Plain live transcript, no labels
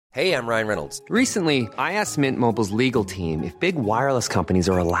Hey, I'm Ryan Reynolds. Recently, I asked Mint Mobile's legal team if big wireless companies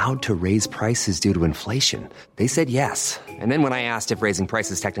are allowed to raise prices due to inflation. They said yes. And then when I asked if raising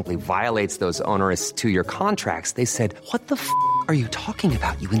prices technically violates those onerous two-year contracts, they said, "What the f*** are you talking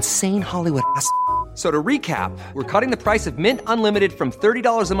about, you insane Hollywood ass?" So to recap, we're cutting the price of Mint Unlimited from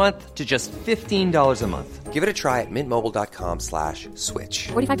 $30 a month to just $15 a month. Give it a try at mintmobile.com/switch.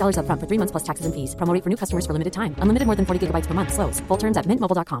 $45 up front for 3 months plus taxes and fees. Promo rate for new customers for limited time. Unlimited more than 40 gigabytes per month. Slows full terms at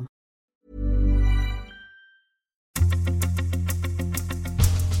mintmobile.com.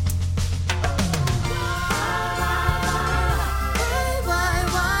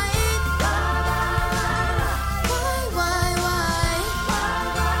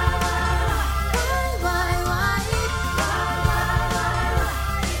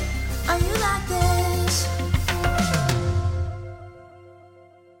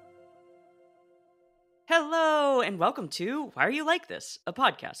 Hello, and welcome to Why Are You Like This? A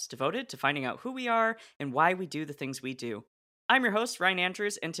podcast devoted to finding out who we are and why we do the things we do. I'm your host, Ryan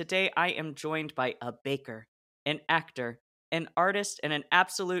Andrews, and today I am joined by a baker, an actor, an artist, and an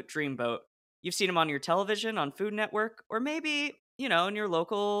absolute dreamboat. You've seen him on your television, on Food Network, or maybe, in your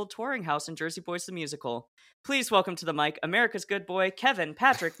local touring house in Jersey Boys the Musical. Please welcome to the mic, America's good boy, Kevin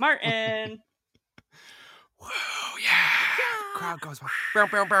Patrick Martin. Whoa, yeah. Crowd goes, bow,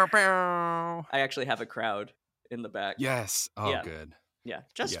 bow, bow, bow. I actually have a crowd in the back. Yes. Oh, Yeah. good. Yeah,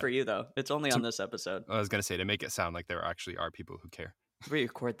 just for you, though. It's only on this episode. I was going to say, to make it sound like there actually are people who care. We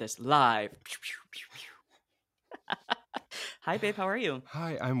record this live. Hi, babe. How are you?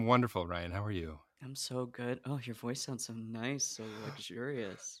 Hi, I'm wonderful, Ryan. How are you? I'm so good. Oh, your voice sounds so nice, so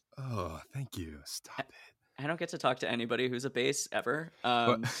luxurious. Oh, thank you. Stop it. I don't get to talk to anybody who's a bass ever.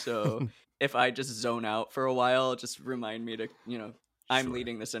 So if I just zone out for a while, just remind me to, I'm Sure.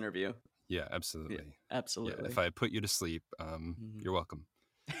 leading this interview. Yeah, absolutely. Yeah, absolutely. Yeah, if I put you to sleep, you're welcome.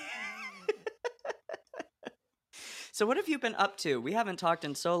 So what have you been up to? We haven't talked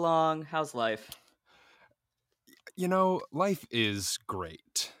in so long. How's life? Life is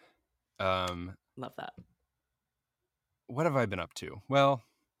great. Love that. What have I been up to? Well,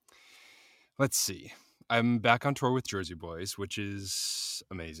 let's see. I'm back on tour with Jersey Boys, which is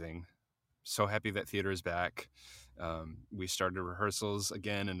amazing. So happy that theater is back. We started rehearsals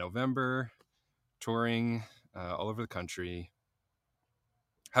again in November, touring all over the country,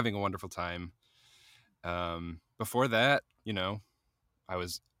 having a wonderful time. Before that, I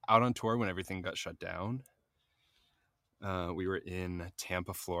was out on tour when everything got shut down. We were in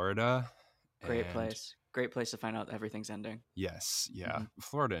Tampa, Florida. Great place. Great place to find out everything's ending. Yes, yeah. Mm-hmm.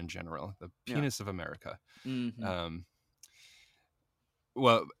 Florida in general, the penis of America. Mm-hmm.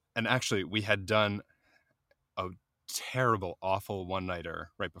 Well, and actually, we had done a terrible, awful one-nighter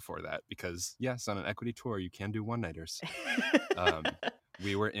right before that because, yes, on an equity tour, you can do one-nighters.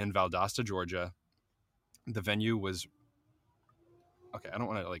 We were in Valdosta, Georgia. The venue was, okay, I don't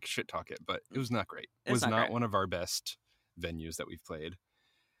want to shit talk it, but it was not great. It was not great. one of our best venues that we've played.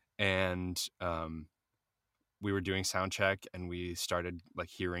 And we were doing sound check and we started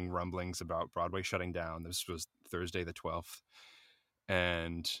hearing rumblings about Broadway shutting down. This was Thursday the 12th.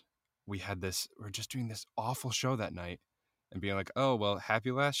 And we're just doing this awful show that night and being like, oh, well,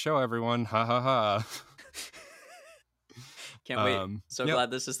 happy last show, everyone. Ha ha ha. Can't wait. So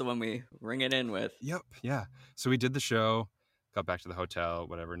glad this is the one we ring it in with. Yep. Yeah. So we did the show, got back to the hotel,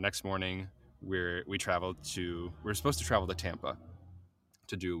 whatever. Next morning, we were supposed to travel to Tampa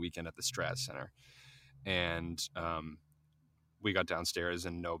to do a weekend at the Straz Center. And we got downstairs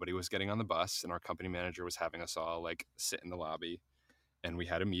and nobody was getting on the bus. And our company manager was having us all sit in the lobby. And we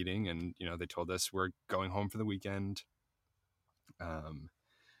had a meeting and, they told us we're going home for the weekend.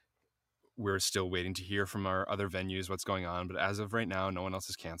 We're still waiting to hear from our other venues what's going on. But as of right now, no one else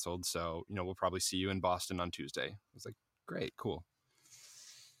is canceled. So, we'll probably see you in Boston on Tuesday. I was like, great, cool.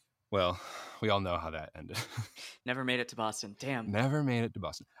 Well, we all know how that ended. Never made it to Boston. Damn. Never made it to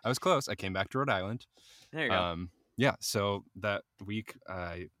Boston. I was close. I came back to Rhode Island. There you go. Yeah, so that week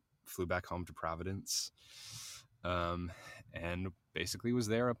I flew back home to Providence and basically was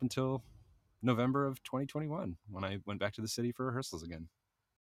there up until November of 2021 when I went back to the city for rehearsals again.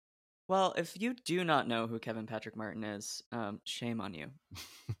 Well, if you do not know who Kevin Patrick Martin is, shame on you.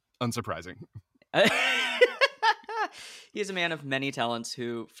 Unsurprising. He is a man of many talents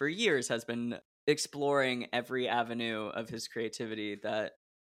who, for years, has been exploring every avenue of his creativity that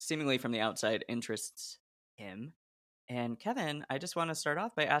seemingly from the outside interests him. And Kevin, I just want to start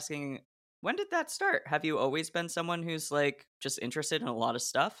off by asking, when did that start? Have you always been someone who's just interested in a lot of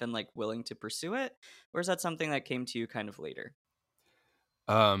stuff and willing to pursue it? Or is that something that came to you kind of later?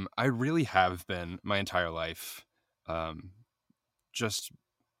 I really have been my entire life. Just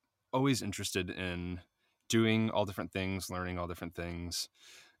always interested in doing all different things, learning all different things.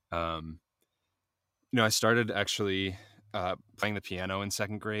 I started actually playing the piano in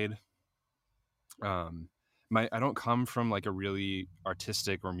second grade. I don't come from like a really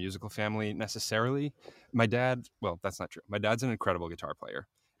artistic or musical family necessarily. My dad, well, that's not true. My dad's an incredible guitar player,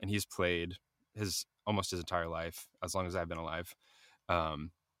 and he's played almost his entire life, as long as I've been alive.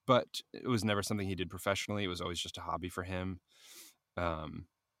 But it was never something he did professionally. It was always just a hobby for him.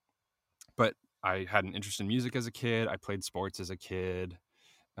 But I had an interest in music as a kid. I played sports as a kid.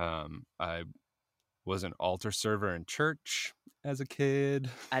 I was an altar server in church as a kid.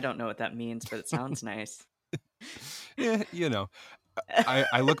 I don't know what that means, but it sounds nice. Yeah,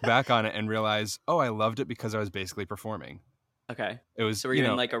 I look back on it and realize, I loved it because I was basically performing. Okay. It was, so were you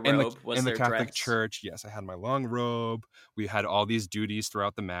in like a robe? In the Catholic church, yes, I had my long robe. We had all these duties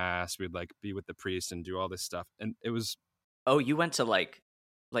throughout the mass. We'd like be with the priest and do all this stuff, and it was. Oh, you went to like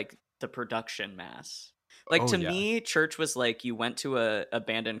the production mass. Like to me, church was like you went to a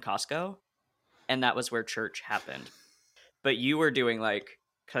abandoned Costco, and that was where church happened. But you were doing like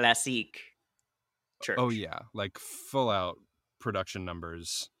classique church. Oh yeah, like full out production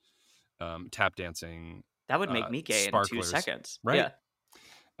numbers, tap dancing. That would make me gay sparklers. In 2 seconds, right?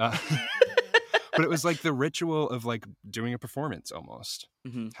 Yeah. But it was like the ritual of like doing a performance almost,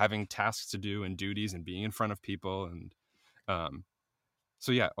 having tasks to do and duties and being in front of people, and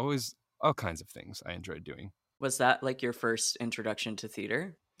so yeah, always all kinds of things I enjoyed doing. Was that like your first introduction to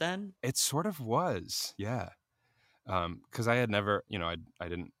theater then? It sort of was, yeah. Because I had never, I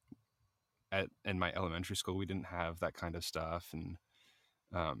didn't in my elementary school we didn't have that kind of stuff, and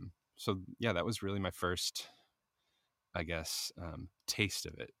so yeah, that was really my first, I guess, taste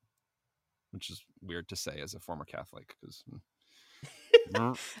of it, which is weird to say as a former Catholic because.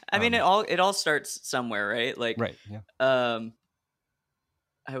 I mean, it all starts somewhere, right? Like, right, yeah.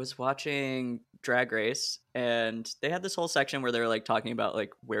 I was watching Drag Race, and they had this whole section where they were like talking about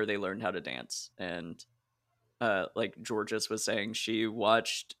like where they learned how to dance, and like Georges was saying she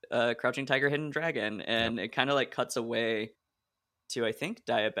watched Crouching Tiger, Hidden Dragon, and it kind of like cuts away to, I think,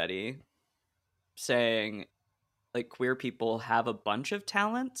 Diabetes saying like queer people have a bunch of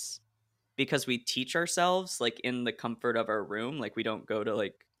talents because we teach ourselves like in the comfort of our room, like we don't go to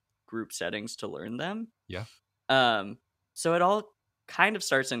like group settings to learn them. Yeah. So it all kind of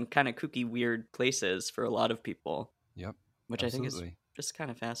starts in kind of kooky, weird places for a lot of people. Yep. Which absolutely. I think is just kind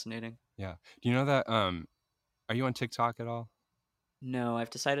of fascinating. Yeah. Do you know that? Are you on TikTok at all? No, I've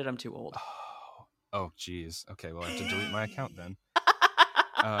decided I'm too old. Oh, geez. Okay, well, I have to delete my account then.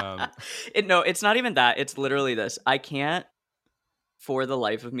 No, it's not even that. It's literally this. I can't, for the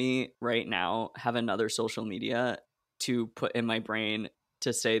life of me right now, have another social media to put in my brain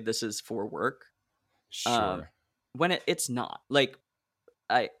to say this is for work. Sure. When it's not. Like,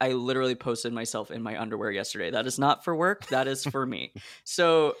 I literally posted myself in my underwear yesterday. That is not for work. That is for me.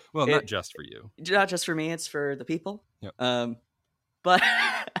 So, well, not just for you. Not just for me. It's for the people. Yep. But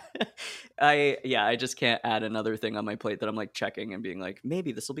I just can't add another thing on my plate that I'm like checking and being like,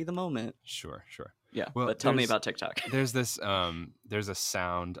 maybe this will be the moment. Sure. Yeah. Well, but tell me about TikTok. There's this, there's a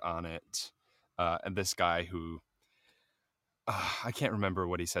sound on it, and this guy who, I can't remember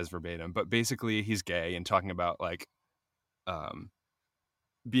what he says verbatim, but basically he's gay and talking about like,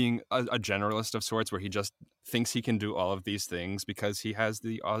 being a generalist of sorts, where he just thinks he can do all of these things because he has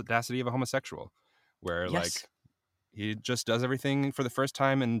the audacity of a homosexual, where like he just does everything for the first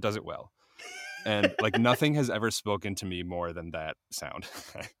time and does it well. And like nothing has ever spoken to me more than that sound.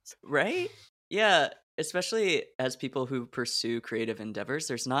 Right? Yeah. Especially as people who pursue creative endeavors,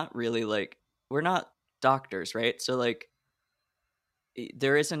 there's not really like, we're not doctors, right? So like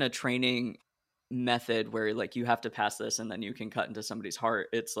there isn't a training method where like you have to pass this and then you can cut into somebody's heart.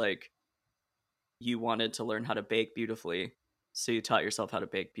 It's like you wanted to learn how to bake beautifully, so you taught yourself how to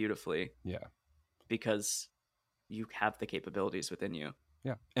bake beautifully. Yeah. Because you have the capabilities within you.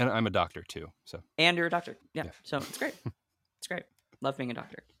 Yeah. And I'm a doctor too. So. And you're a doctor. Yeah. So it's great. It's great. Love being a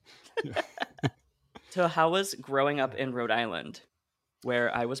doctor. Yeah. So how was growing up in Rhode Island,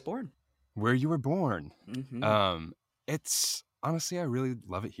 where I was born? Where you were born? Mm-hmm. It's honestly, I really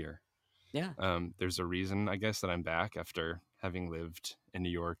love it here. Yeah. There's a reason, I guess, that I'm back after having lived in New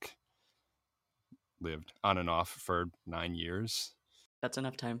York, lived on and off for 9 years. That's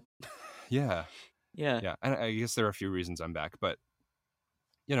enough time. Yeah. Yeah. Yeah. And I guess there are a few reasons I'm back, but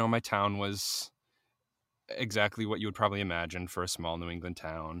my town was exactly what you would probably imagine for a small New England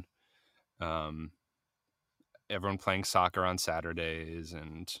town. Everyone playing soccer on Saturdays,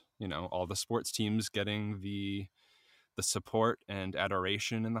 and all the sports teams getting the support and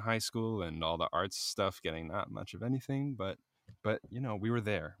adoration in the high school, and all the arts stuff getting not much of anything. But But, we were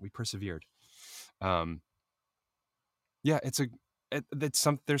there. We persevered. Yeah,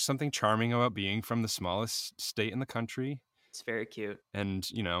 there's something charming about being from the smallest state in the country. It's very cute. And,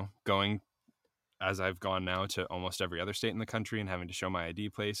 going as I've gone now to almost every other state in the country and having to show my ID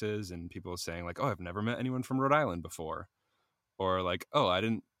places, and people saying like, oh, I've never met anyone from Rhode Island before. Or like,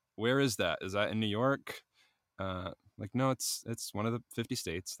 oh, where is that? Is that in New York? Like, no, it's one of the 50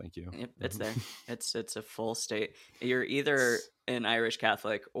 states. Thank you. Yep, it's there. It's a full state. You're either an Irish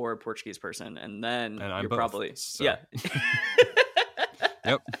Catholic or a Portuguese person, and then I'm you're both, probably so. Yeah.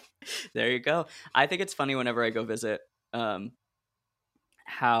 Yep. There you go. I think it's funny whenever I go visit,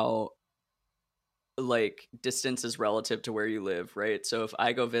 how like distance is relative to where you live, right? So if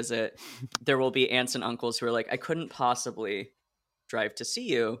I go visit, there will be aunts and uncles who are like, I couldn't possibly drive to see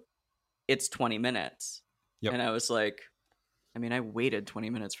you. It's 20 minutes. Yep. And I was like, I mean, I waited 20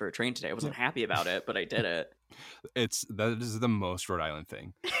 minutes for a train today. I wasn't happy about it, but I did it. That is the most Rhode Island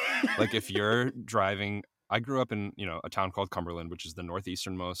thing. Like if you're driving, I grew up in, a town called Cumberland, which is the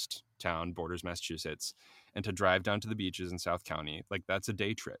northeasternmost town, borders Massachusetts. And to drive down to the beaches in South County, like that's a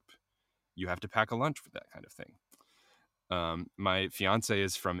day trip. You have to pack a lunch for that kind of thing. My fiance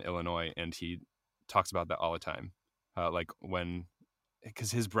is from Illinois, and he talks about that all the time.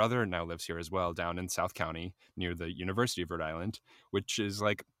 Because his brother now lives here as well, down in South County near the University of Rhode Island, which is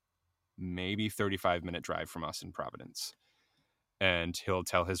like maybe 35-minute drive from us in Providence. And he'll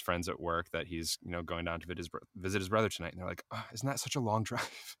tell his friends at work that he's, going down to visit his brother tonight. And they're like, oh, isn't that such a long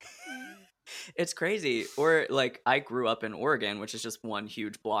drive? It's crazy. Or like I grew up in Oregon, which is just one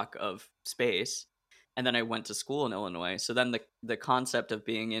huge block of space. And then I went to school in Illinois. So then the concept of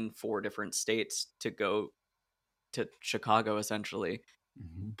being in 4 different states to go to Chicago essentially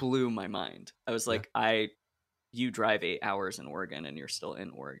blew my mind. I was like, you drive 8 hours in Oregon and you're still in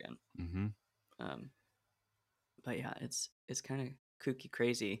Oregon. But yeah, it's kind of kooky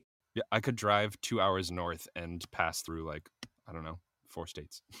crazy. Yeah, I could drive 2 hours north and pass through like, I don't know, 4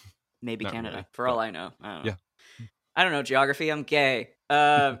 states. Maybe Not Canada, really, for all I know. I don't know. Yeah. I don't know geography. I'm gay.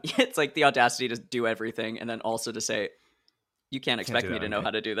 It's like the audacity to do everything, and then also to say, you can't expect me to know how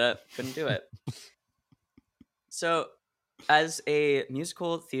to do that. Couldn't do it. So, as a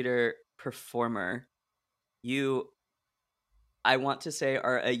musical theater performer, I want to say,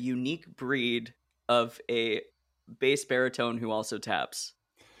 are a unique breed of a bass baritone who also taps.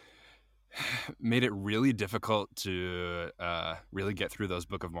 Made it really difficult to really get through those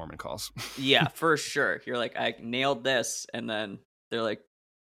Book of Mormon calls. Yeah, for sure. You're like, I nailed this, and then they're like,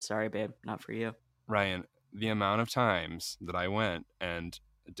 sorry, babe, not for you. Ryan, the amount of times that I went and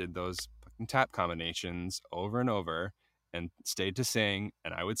did those fucking tap combinations over and over and stayed to sing,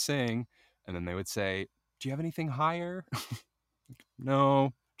 and I would sing, and then they would say, do you have anything higher?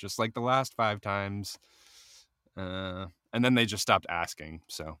 No, just like the last 5 times. And then they just stopped asking.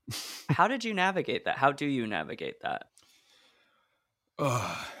 So how did you navigate that? How do you navigate that?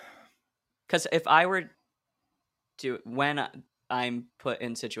 Because if I were to, when I'm put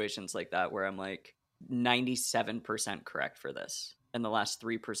in situations like that where I'm like 97% correct for this, and the last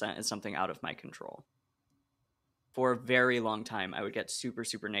 3% is something out of my control, for a very long time, I would get super,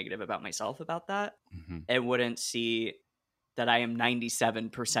 super negative about myself about that, and wouldn't see that I am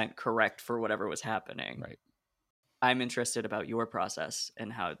 97% correct for whatever was happening. Right. I'm interested about your process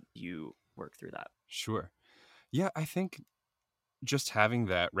and how you work through that. Sure. Yeah, I think just having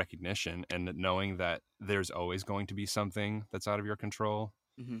that recognition and knowing that there's always going to be something that's out of your control,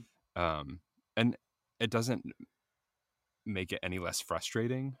 and it doesn't make it any less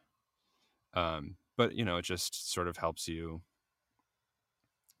frustrating, but it just sort of helps you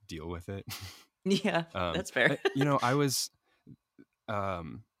deal with it. Yeah, that's fair.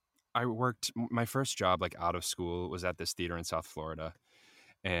 I worked, my first job like out of school was at this theater in South Florida.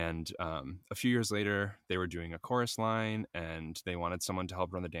 And a few years later, they were doing a chorus line and they wanted someone to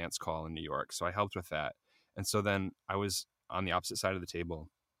help run the dance call in New York. So I helped with that. And so then I was on the opposite side of the table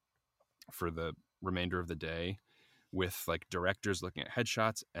for the remainder of the day with like directors looking at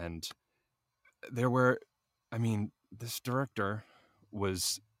headshots. And this director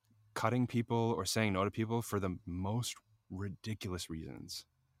was cutting people or saying no to people for the most ridiculous reasons.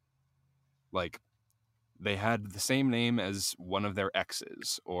 Like they had the same name as one of their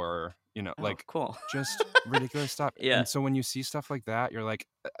exes, or cool. Just ridiculous stuff. Yeah. And so when you see stuff like that, you're like,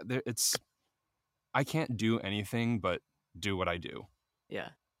 I can't do anything but do what I do. Yeah.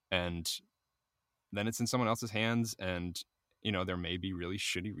 And then it's in someone else's hands, and there may be really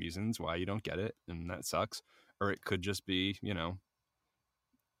shitty reasons why you don't get it, and that sucks. Or it could just be,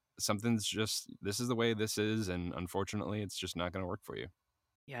 something's just, this is the way this is, and unfortunately it's just not going to work for you.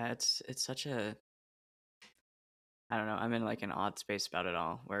 Yeah, it's such a, I don't know, I'm in like an odd space about it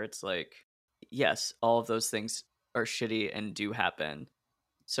all where it's like, yes, all of those things are shitty and do happen.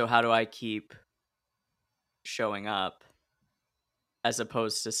 So how do I keep showing up as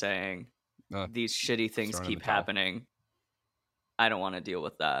opposed to saying these shitty things throwing in keep the towel. happening? I don't want to deal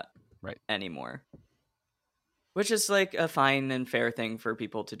with that Right. anymore. Which is like a fine and fair thing for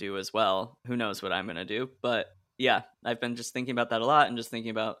people to do as well. Who knows what I'm going to do? But yeah, I've been just thinking about that a lot and just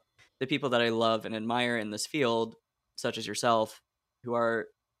thinking about the people that I love and admire in this field, such as yourself, who are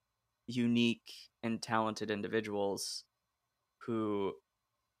unique and talented individuals who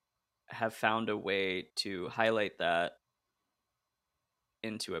have found a way to highlight that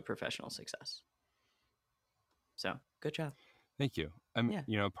into a professional success. So, good job. Thank you.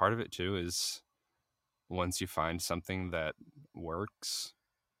 Yeah. Part of it too is once you find something that works,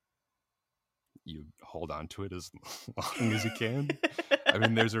 you hold on to it as long as you can. I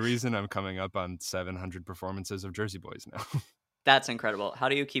mean, there's a reason I'm coming up on 700 performances of Jersey Boys now. That's incredible. How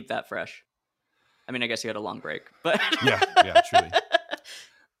do you keep that fresh? I mean, I guess you had a long break, but yeah, truly.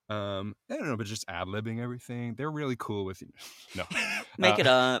 I don't know, but just ad-libbing everything. They're really cool with you. No. Make it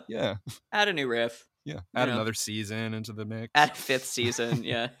up. Yeah. Add a new riff. Yeah. Add another season into the mix. Add a 5th season.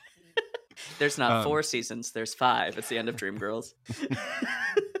 Yeah. There's not 4 seasons. There's 5. It's the end of Dreamgirls.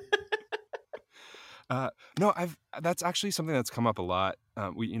 No, that's actually something that's come up a lot.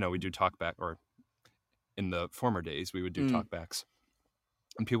 We do talkback, or in the former days we would do talkbacks,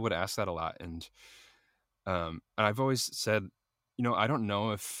 and people would ask that a lot. And I've always said, I don't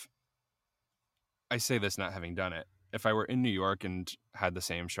know if I say this not having done it. If I were in New York and had the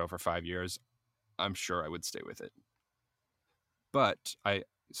same show for 5 years, I'm sure I would stay with it. But I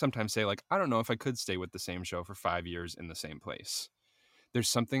sometimes say, like, I don't know if I could stay with the same show for 5 years in the same place. There's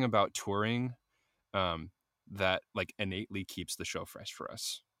something about touring that like innately keeps the show fresh for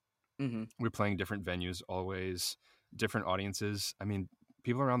us. Mm-hmm. We're playing different venues always, different audiences. I mean,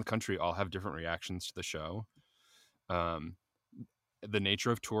 people around the country all have different reactions to the show. The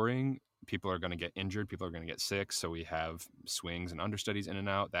nature of touring, people are going to get injured, people are going to get sick, so we have swings and understudies in and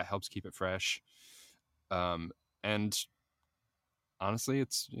out. That helps keep it fresh. And honestly,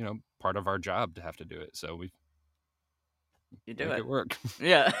 it's part of our job to have to do it, so we make it work.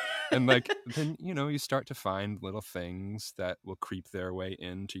 Yeah. And like then you start to find little things that will creep their way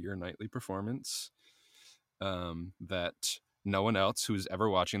into your nightly performance that no one else who's ever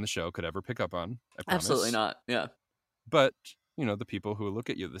watching the show could ever pick up on. I promise. Absolutely not. Yeah. But the people who look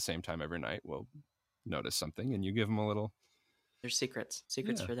at you at the same time every night will notice something, and you give them a little. There's secrets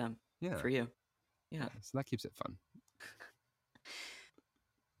for them. Yeah. For you. Yeah. So that keeps it fun.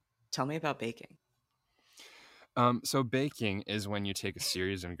 Tell me about baking. So baking is when you take a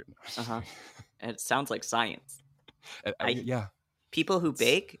series of And it sounds like science. Yeah. People who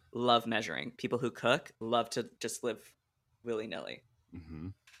bake love measuring. People who cook love to just live willy-nilly. Mm-hmm.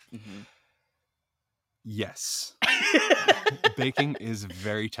 Mm-hmm. Yes. Baking is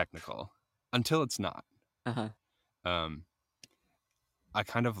very technical until it's not. Uh-huh. I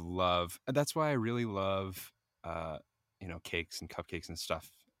kind of love, that's why I really love cakes and cupcakes and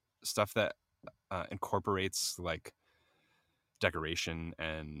stuff that incorporates like decoration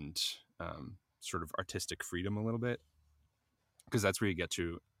and sort of artistic freedom a little bit, because that's where you get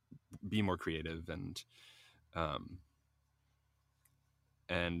to be more creative and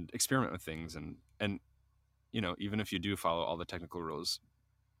experiment with things, and even if you do follow all the technical rules,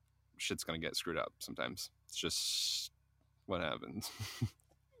 shit's gonna get screwed up sometimes. It's just what happens.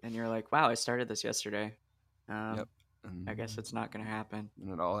 And you're like, wow, I started this yesterday. Yep. I guess it's not gonna happen.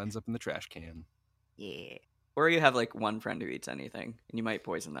 And it all ends up in the trash can. Yeah. Or you have like one friend who eats anything and you might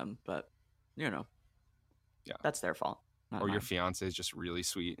poison them, but yeah, that's their fault. Or your fiance is just really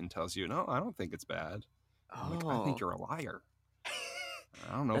sweet and tells you, no, I don't think it's bad. I'm like, I think you're a liar.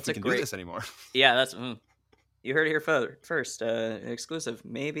 I don't know if we can do this anymore. Yeah, that's you heard it here first. Exclusive.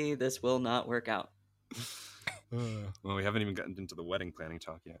 Maybe this will not work out. Well, we haven't even gotten into the wedding planning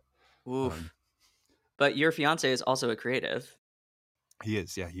talk yet. Oof. But your fiance is also a creative. He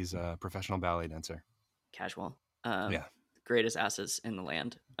is, yeah. He's a professional ballet dancer. Casual. Yeah. Greatest asses in the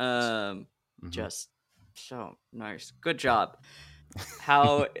land. Just so nice. Good job.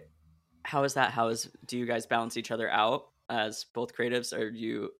 How is that? Do you guys balance each other out as both creatives? Are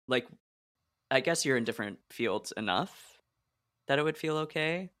you like, I guess you're in different fields enough that it would feel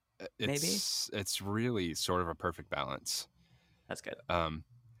okay? Maybe it's really sort of a perfect balance. That's good.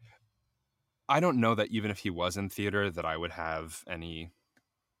 I don't know that even if he was in theater that I would have any,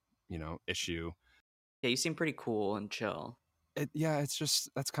 issue. Yeah, you seem pretty cool and chill. It's just,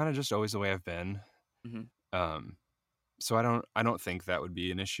 that's kind of just always the way I've been. Mm-hmm. So I don't think that would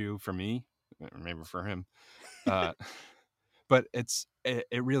be an issue for me. maybe for him. But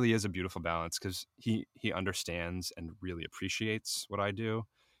it really is a beautiful balance because he understands and really appreciates what I do.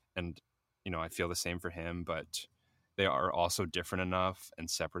 And, I feel the same for him, but they are also different enough and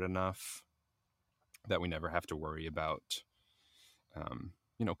separate enough that we never have to worry about,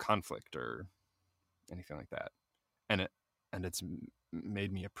 conflict or anything like that. And it's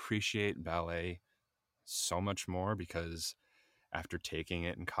made me appreciate ballet so much more because after taking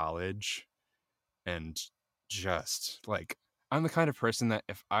it in college and just like, I'm the kind of person that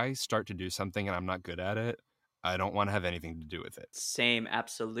if I start to do something and I'm not good at it, I don't want to have anything to do with it. Same,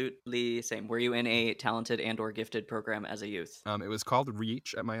 absolutely same. Were you in a talented and or gifted program as a youth? It was called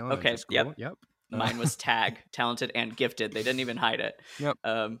Reach at my elementary school. Yep. Mine was TAG, talented and gifted. They didn't even hide it. Yep.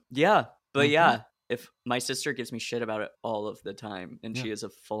 If my sister gives me shit about it all of the time, and she is a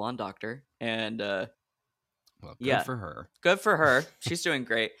full-on doctor, and good for her. Good for her. She's doing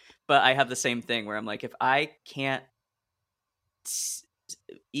great. But I have the same thing where I'm like, if I can't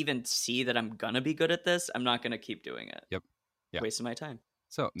even see that I'm gonna be good at this, I'm not gonna keep doing it. Yep. Yeah. Wasting my time.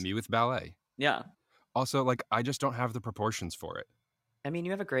 So me with ballet. Yeah. Also, like, I just don't have the proportions for it. I mean,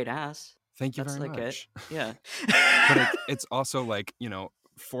 you have a great ass. Thank you That's very like much. It. Yeah. But it's also like,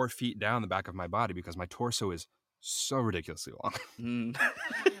 4 feet down the back of my body because my torso is so ridiculously long.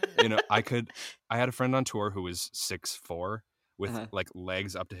 I had a friend on tour who was 6'4" with like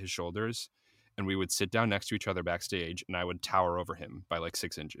legs up to his shoulders, and we would sit down next to each other backstage, and I would tower over him by like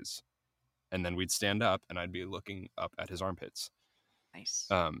 6 inches, and then we'd stand up, and I'd be looking up at his armpits. Nice.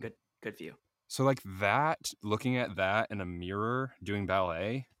 Good view. So like that, looking at that in a mirror doing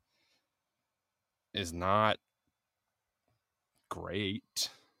ballet is not great.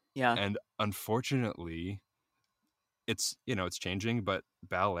 Yeah. And unfortunately, it's changing, but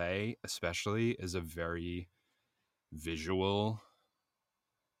ballet especially is a very visual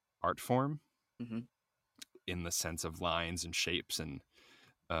art form in the sense of lines and shapes and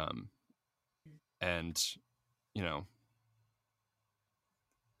I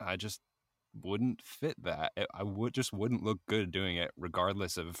just wouldn't fit that. I wouldn't look good doing it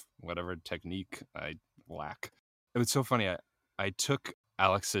regardless of whatever technique I lack. It was so funny. I took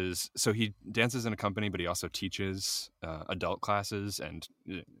Alex's, so he dances in a company, but he also teaches adult classes and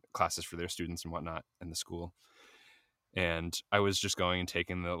classes for their students and whatnot in the school. And I was just going and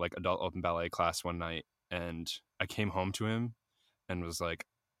taking the like adult open ballet class one night, and I came home to him and was like,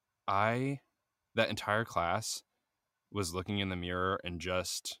 that entire class was looking in the mirror and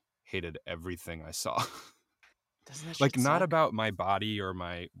just hated everything I saw. Doesn't that like shit not suck? about my body or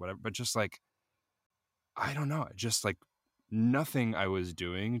my whatever, but just like, I don't know, just like nothing I was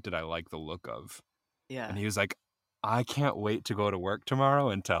doing did I like the look of. Yeah. And he was like, I can't wait to go to work tomorrow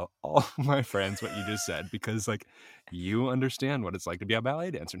and tell all my friends what you just said, because like you understand what it's like to be a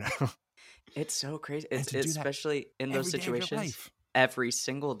ballet dancer now. It's so crazy. And It's to do that especially in those every day of your situations life. every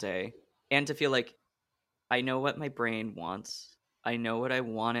single day. And to feel like I know what my brain wants. I know what I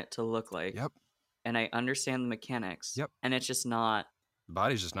want it to look like. Yep. And I understand the mechanics. Yep. And it's just not The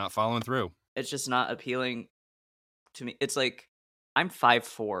body's just not following through. it's just not appealing to me. It's like I'm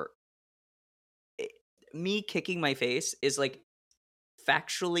 5'4". Me kicking my face is like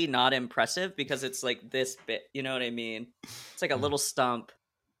factually not impressive because it's like this bit, you know what I mean? It's like a little stump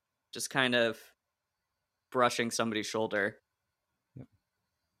just kind of brushing somebody's shoulder. Yep.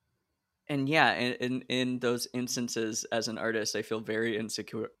 And yeah, in those instances as an artist, I feel very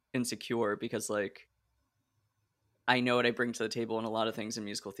insecure because like I know what I bring to the table in a lot of things in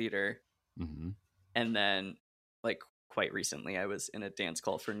musical theater. Mm-hmm. And then like quite recently I was in a dance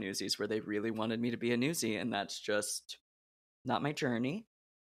call for Newsies where they really wanted me to be a newsie, and that's just not my journey.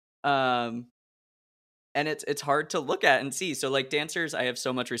 And it's hard to look at and see. So like dancers I have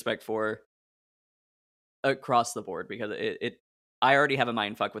so much respect for across the board because I already have a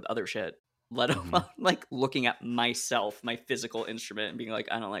mind fuck with other shit, let alone like looking at myself, my physical instrument, and being like,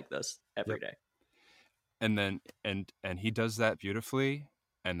 I don't like this every day. And then and he does that beautifully,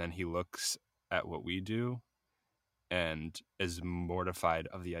 and then he looks at what we do and is mortified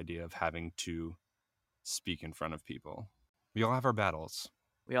of the idea of having to speak in front of people. We all have our battles.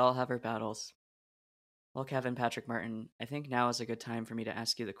 We all have our battles. Well, Kevin Patrick Martin, I think now is a good time for me to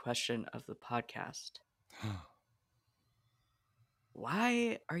ask you the question of the podcast.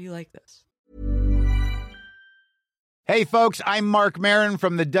 Why are you like this? Hey, folks, I'm Mark Maron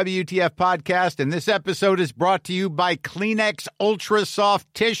from the WTF Podcast, and this episode is brought to you by Kleenex Ultra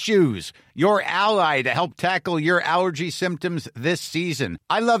Soft Tissues, your ally to help tackle your allergy symptoms this season.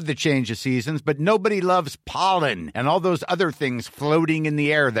 I love the change of seasons, but nobody loves pollen and all those other things floating in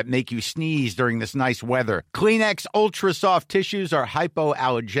the air that make you sneeze during this nice weather. Kleenex Ultra Soft Tissues are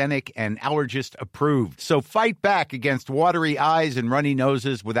hypoallergenic and allergist approved. So fight back against watery eyes and runny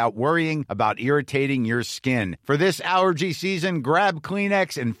noses without worrying about irritating your skin. For this allergy season, grab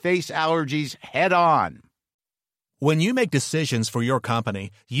Kleenex and face allergies head on. When you make decisions for your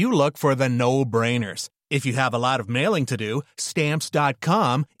company, you look for the no-brainers. If you have a lot of mailing to do,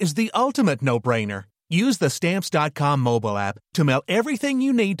 Stamps.com is the ultimate no-brainer. Use the Stamps.com mobile app to mail everything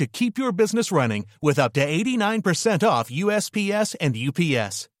you need to keep your business running with up to 89% off USPS and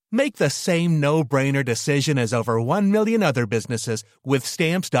UPS. Make the same no-brainer decision as over 1 million other businesses with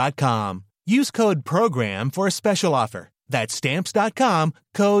Stamps.com. Use code PROGRAM for a special offer. That's Stamps.com,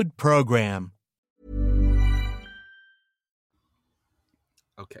 code PROGRAM.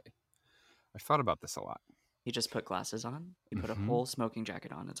 Okay. I've thought about this a lot. You just put glasses on. You put a whole smoking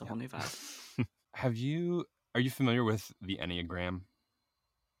jacket on. It's a whole new vibe. Are you familiar with the Enneagram?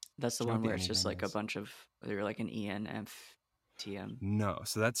 That's the Do you know one what where the it's just Enneagram like a is? bunch of, they're like an ENFTM. No,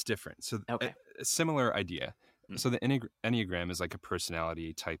 so that's different. So Okay. a similar idea. Mm. So the Enneagram is like a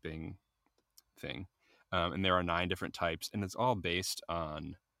personality typing thing. And there are 9 different types, and it's all based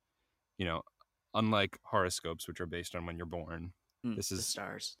on, unlike horoscopes, which are based on when you're born. This the is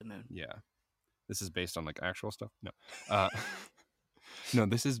stars, the moon. Yeah. This is based on like actual stuff. No. No,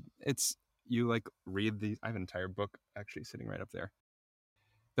 it's you like read these. I have an entire book actually sitting right up there.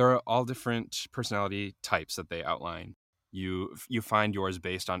 There are all different personality types that they outline. You find yours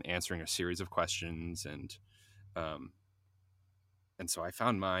based on answering a series of questions, and so I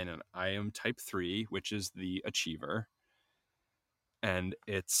found mine, and I am type 3, which is the achiever. And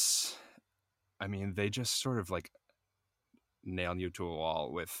they just sort of like nail you to a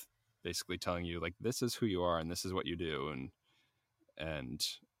wall with basically telling you like, this is who you are and this is what you do, and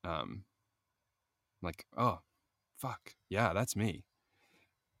like, oh fuck yeah, that's me.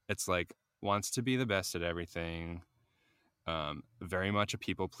 It's like wants to be the best at everything, very much a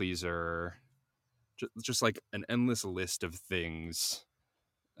people pleaser, just like an endless list of things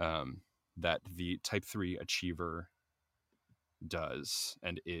that the type 3 achiever does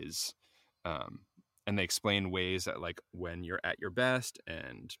and is. And they explain ways that like when you're at your best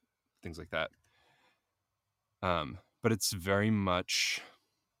and things like that. But it's very much,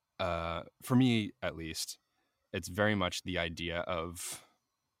 for me at least, it's very much the idea of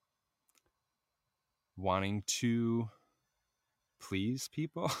wanting to please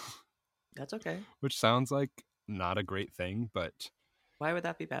people. That's okay. Which sounds like not a great thing, but Why would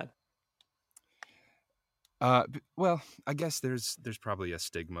that be bad? well, I guess there's probably a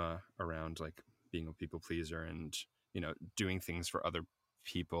stigma around like being a people pleaser and, doing things for other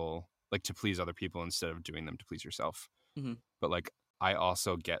people, like to please other people instead of doing them to please yourself. Mm-hmm. But like, I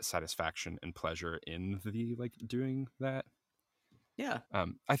also get satisfaction and pleasure in the like doing that. Yeah.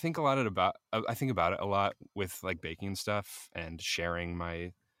 I think about it a lot with like baking stuff and sharing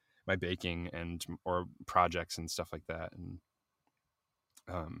my baking or projects and stuff like that. And,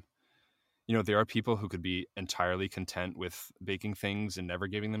 there are people who could be entirely content with baking things and never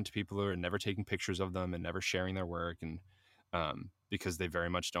giving them to people or never taking pictures of them and never sharing their work. And, because they very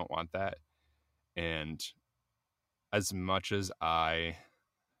much don't want that. And as much as I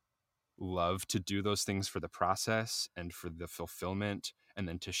love to do those things for the process and for the fulfillment, and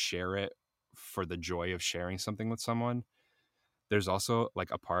then to share it for the joy of sharing something with someone, there's also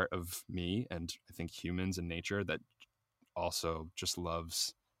like a part of me, and I think humans in nature, that also just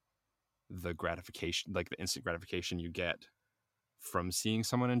loves the gratification, like the instant gratification you get from seeing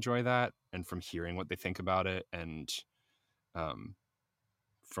someone enjoy that and from hearing what they think about it, and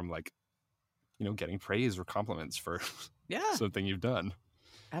from like, getting praise or compliments for Yeah. something you've done.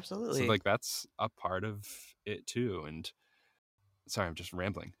 Absolutely. So like that's a part of it too. And sorry, I'm just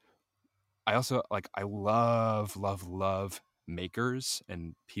rambling. I also I love makers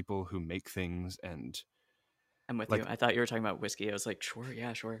and people who make things. And I'm with like- you. I thought you were talking about whiskey. I was like, sure,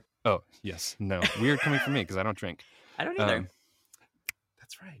 yeah, sure. oh yes, no, weird coming from me because I don't drink. I don't either.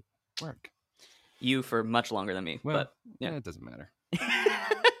 That's right. Work. You for much longer than me, Well, but yeah. it doesn't matter.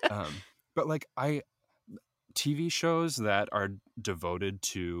 But like TV shows that are devoted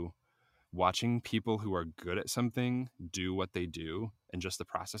to watching people who are good at something do what they do, and just the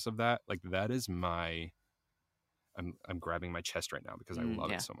process of that, like that is I'm grabbing my chest right now because I love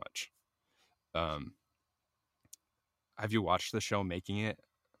yeah. it so much. Have you watched the show Making It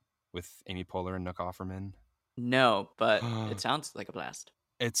with Amy Poehler and Nook Offerman? No, but it sounds like a blast.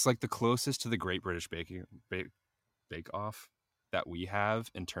 It's like the closest to the Great British Bake Off that we have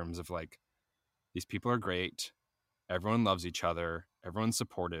in terms of like, these people are great. Everyone loves each other. Everyone's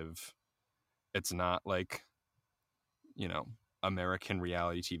supportive. It's not like, you know, American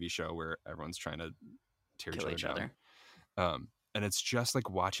reality TV show where everyone's trying to tear Kill each other. And it's just like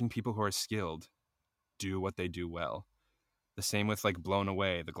watching people who are skilled do what they do well. The same with like Blown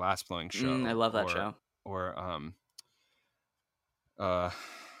Away, the glass blowing show. I love that show. Or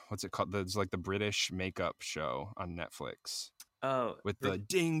what's it called? There's like the British makeup show on Netflix. Oh, with the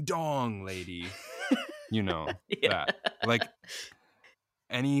ding dong lady. You know, yeah. that. Like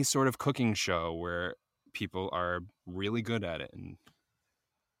any sort of cooking show where people are really good at it. And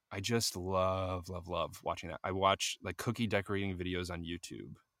I just love watching that. I watch like cookie decorating videos on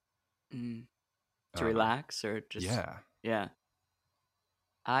YouTube. To relax or just... Yeah.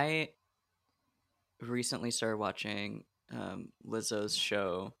 I recently started watching Lizzo's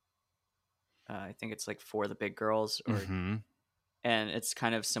show. I think it's like For the Big Girls, or and it's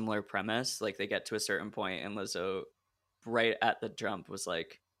kind of similar premise. Like they get to a certain point and Lizzo right at the jump was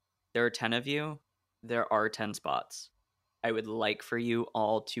like, there are 10 of you, there are 10 spots. I would like for you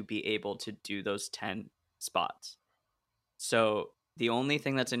all to be able to do those 10 spots. So the only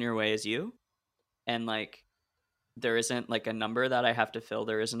thing that's in your way is you. And like, there isn't like a number that I have to fill.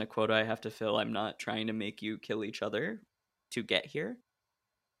 There isn't a quota I have to fill. I'm not trying to make you kill each other to get here.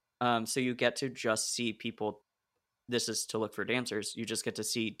 So you get to just see people. This is to look for dancers. You just get to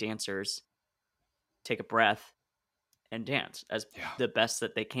see dancers take a breath and dance as the best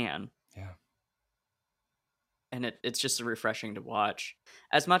that they can. Yeah. And it's just refreshing to watch.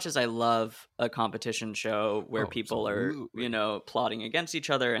 As much as I love a competition show where people are, you know, plotting against each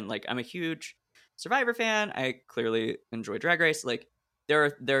other, and like I'm a huge Survivor fan, I clearly enjoy Drag Race. Like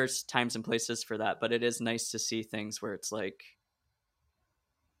there's times and places for that, but it is nice to see things where it's like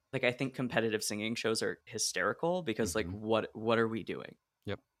I think competitive singing shows are hysterical because like what are we doing?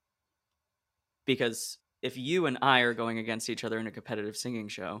 Yep. Because if you and I are going against each other in a competitive singing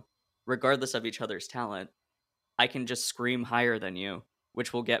show, regardless of each other's talent, I can just scream higher than you,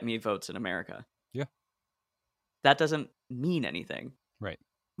 which will get me votes in America. Yeah. That doesn't mean anything. Right.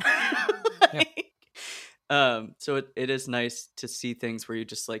 So it is nice to see things where you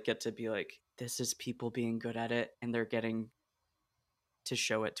just like get to be like, this is people being good at it and they're getting to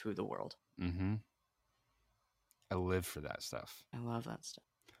show it to the world. I live for that stuff. I love that stuff.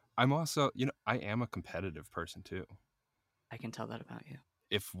 I'm also, you know, I am a competitive person too. I can tell that about you.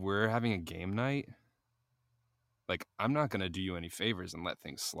 If we're having a game night, like I'm not going to do you any favors and let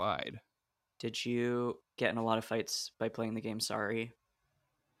things slide. Did you get in a lot of fights by playing the game Sorry?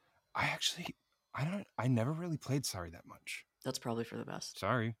 I never really played Sorry that much. That's probably for the best.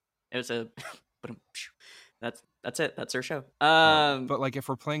 Sorry. It was that's it. That's our show. But like if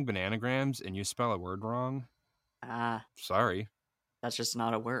we're playing Bananagrams and you spell a word wrong, sorry. That's just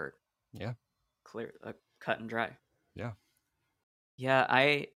not a word. Yeah. Clear, cut and dry. Yeah. Yeah,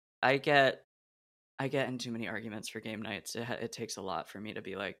 I get in too many arguments for game nights. It takes a lot for me to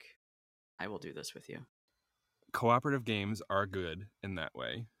be like, I will do this with you. Cooperative games are good in that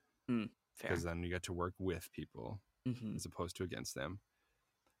way. Because then you get to work with people as opposed to against them.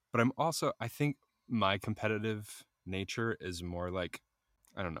 But I think my competitive nature is more like,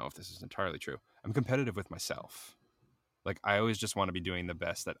 I don't know if this is entirely true. I'm competitive with myself. Like I always just want to be doing the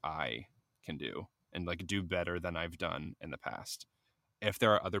best that I can do and like do better than I've done in the past. If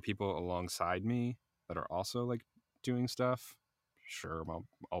there are other people alongside me that are also like doing stuff, sure,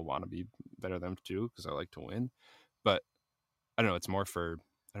 I'll want to be better than them too because I like to win. But I don't know. It's more for,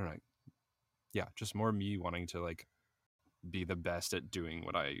 I don't know. Yeah, just more me wanting to like be the best at doing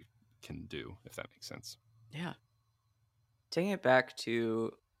what I can do, if that makes sense. Yeah. Taking it back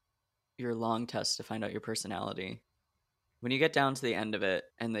to your long test to find out your personality, when you get down to the end of it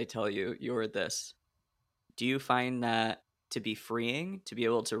and they tell you you're this, do you find that to be freeing to be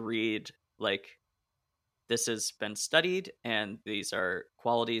able to read like this has been studied and these are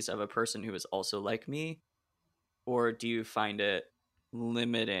qualities of a person who is also like me? Or do you find it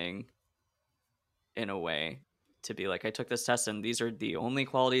limiting in a way to be like, I took this test and these are the only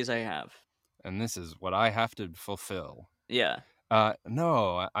qualities I have and this is what I have to fulfill? Yeah.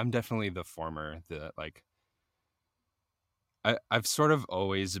 No, I'm definitely the former. The like I've sort of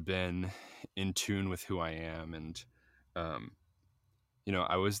always been in tune with who I am. And you know,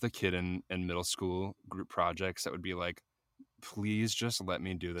 I was the kid in middle school group projects that would be like, please just let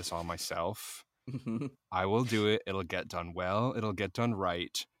me do this all myself. I will do it. It'll get done well. It'll get done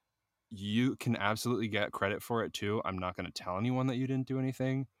right. You can absolutely get credit for it too. I'm not going to tell anyone that you didn't do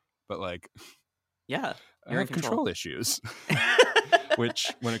anything, but like, yeah, I have control issues,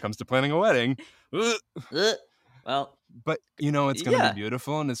 which when it comes to planning a wedding, Well, But it's going to yeah, be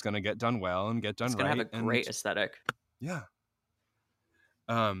beautiful, and it's going to get done well and get done it's gonna right. have a great aesthetic. Yeah.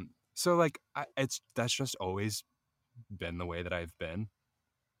 So like that's just always been the way that I've been.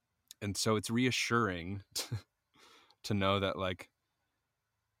 And so it's reassuring to know that, like,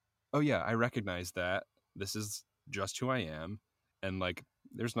 oh yeah, I recognize that this is just who I am, and like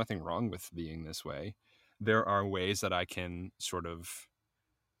there's nothing wrong with being this way. There are ways that I can sort of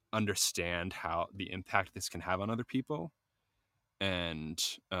understand how the impact this can have on other people, and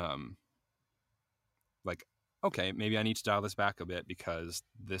like, okay, maybe I need to dial this back a bit because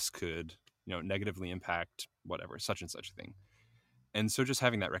this could, negatively impact whatever, such and such a thing. And so just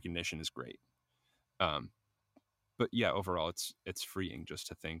having that recognition is great. But yeah, overall it's freeing just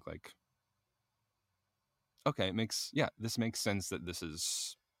to think like, okay, this makes sense that this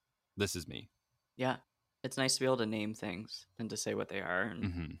is me. Yeah, it's nice to be able to name things and to say what they are and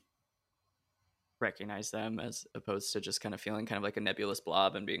Mm-hmm. recognize them, as opposed to just kind of feeling kind of like a nebulous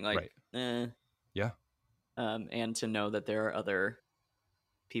blob and being like, Right. eh. Yeah. And to know that there are other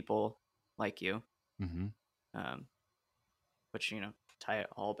people like you, Mm-hmm. which, tie it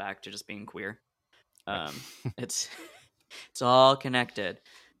all back to just being queer. Right. It's all connected.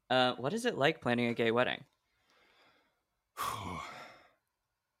 What is it like planning a gay wedding?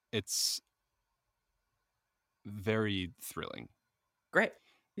 It's very thrilling. Great.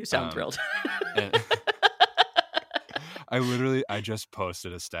 You sound thrilled. And I just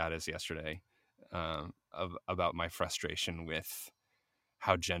posted a status yesterday about my frustration with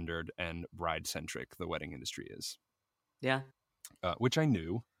how gendered and bride centric the wedding industry is. Yeah. Which I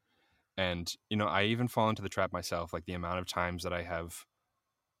knew. And, I even fall into the trap myself, like the amount of times that I have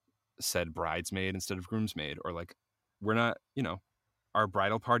said bridesmaid instead of groomsmaid, or like, we're not, our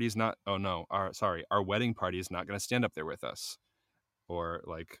bridal party is not, our wedding party is not going to stand up there with us. Or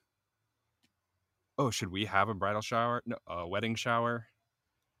like, oh, should we have a bridal shower? No, a wedding shower.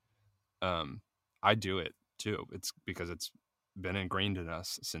 I do it too. It's because it's been ingrained in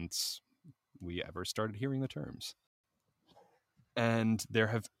us since we ever started hearing the terms. And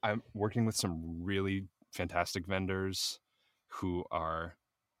I'm working with some really fantastic vendors who are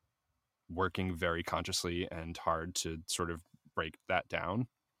working very consciously and hard to sort of break that down.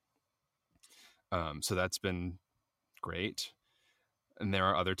 So that's been great. And there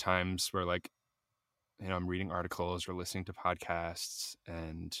are other times where, like, I'm reading articles or listening to podcasts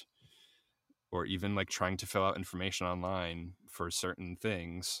or even like trying to fill out information online for certain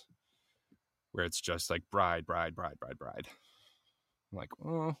things where it's just like bride. I'm like,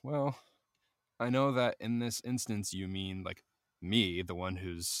 oh, well, I know that in this instance you mean like me, the one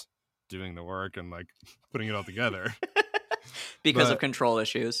who's doing the work and like putting it all together. Because of control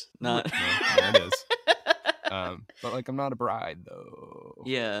issues. Not. Yeah, it is. But like, I'm not a bride though.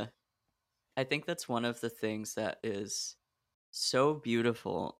 Yeah. I think that's one of the things that is so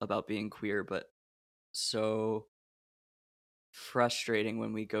beautiful about being queer, but so frustrating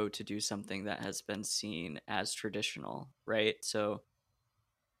when we go to do something that has been seen as traditional, right? So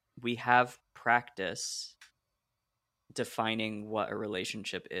we have practice defining what a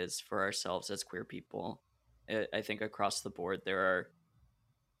relationship is for ourselves as queer people. I think across the board there are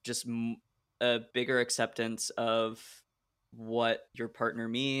just a bigger acceptance of what your partner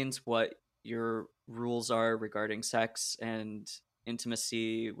means, what your rules are regarding sex and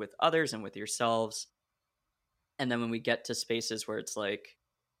intimacy with others and with yourselves. And then when we get to spaces where it's like,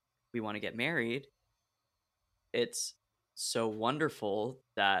 we want to get married, it's so wonderful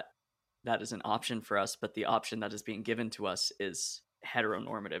that that is an option for us, but the option that is being given to us is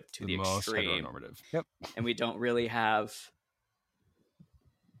heteronormative to the most extreme. Heteronormative. Yep. And we don't really have,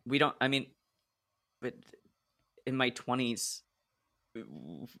 but in my 20s,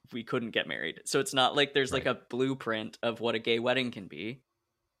 we couldn't get married. So it's not like there's like a blueprint of what a gay wedding can be.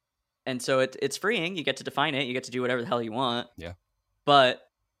 And so it's freeing. You get to define it. You get to do whatever the hell you want. Yeah. But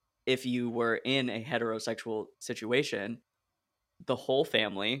if you were in a heterosexual situation, the whole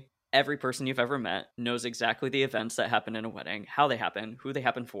family, every person you've ever met, knows exactly the events that happen in a wedding, how they happen, who they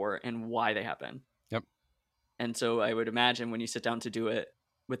happen for, and why they happen. Yep. And so I would imagine when you sit down to do it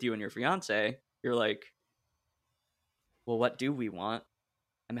with you and your fiance, you're like, well, what do we want?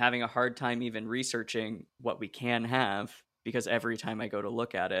 I'm having a hard time even researching what we can have, because every time I go to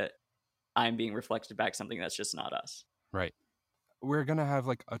look at it, I'm being reflected back something that's just not us. Right. We're going to have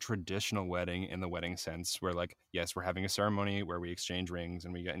like a traditional wedding in the wedding sense where, like, yes, we're having a ceremony where we exchange rings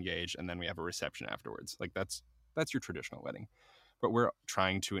and we get engaged and then we have a reception afterwards. Like that's your traditional wedding. But we're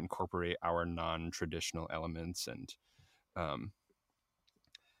trying to incorporate our non-traditional elements. And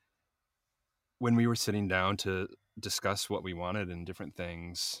when we were sitting down to discuss what we wanted and different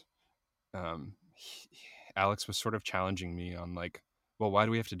things, Alex was sort of challenging me on like, well, why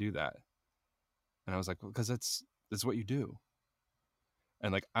do we have to do that? And I was like, well, because that's what you do.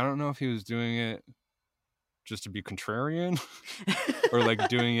 And like, I don't know if he was doing it just to be contrarian or like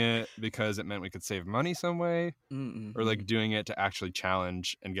doing it because it meant we could save money some way, or like doing it to actually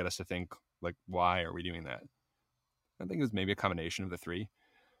challenge and get us to think like, why are we doing that? I think it was maybe a combination of the three,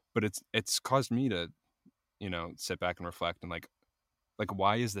 but it's caused me to, sit back and reflect and like,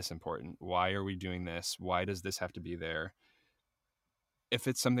 why is this important? Why are we doing this? Why does this have to be there? If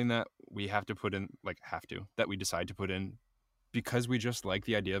it's something that we have to put in, that we decide to put in because we just like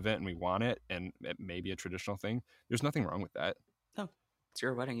the idea of it and we want it, and it may be a traditional thing, there's nothing wrong with that. No, it's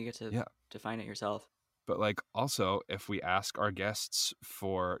your wedding. You get to define it yourself. But like, also, if we ask our guests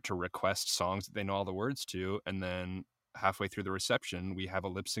to request songs that they know all the words to, and then halfway through the reception, we have a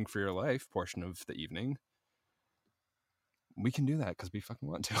lip sync for your life portion of the evening, we can do that because we fucking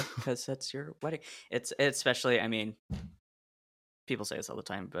want to. Because that's your wedding. It's especially, I mean, people say this all the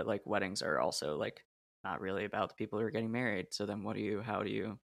time, but like weddings are also like not really about the people who are getting married. So then how do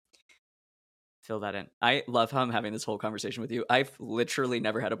you fill that in? I love how I'm having this whole conversation with you. I've literally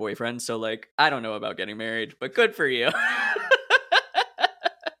never had a boyfriend, so like I don't know about getting married, but good for you.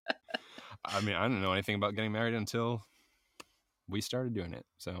 I mean, I didn't know anything about getting married until we started doing it.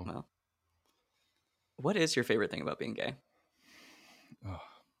 So, well, what is your favorite thing about being gay?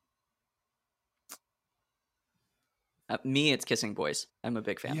 Me, it's kissing boys. I'm a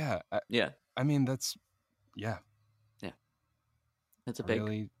big fan. Yeah. Yeah. I mean, that's, yeah. Yeah. It's a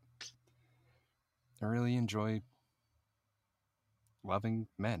big. I really enjoy loving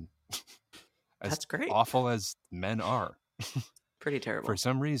men. That's great. Awful as men are. Pretty terrible. For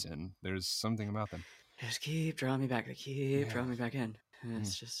some reason, there's something about them. Just keep drawing me back. They keep drawing me back in. And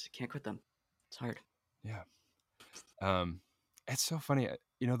it's just, can't quit them. It's hard. Yeah. It's so funny.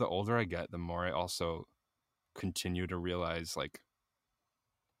 The older I get, the more I also continue to realize like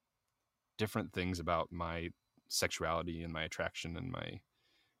different things about my sexuality and my attraction and my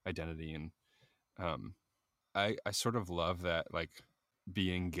identity. And I sort of love that like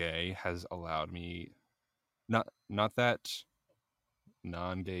being gay has allowed me, not that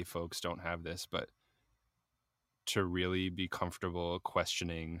non-gay folks don't have this, but to really be comfortable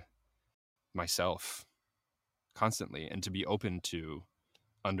questioning myself constantly and to be open to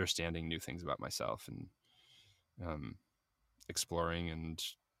understanding new things about myself and exploring and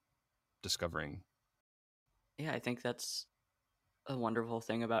discovering. Yeah, I think that's a wonderful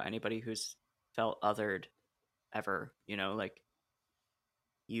thing about anybody who's felt othered ever. Like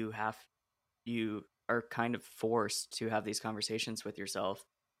you are kind of forced to have these conversations with yourself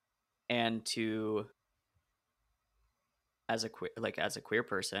and to, as a queer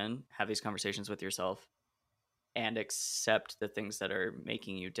person, have these conversations with yourself and accept the things that are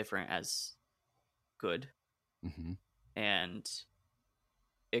making you different as good, and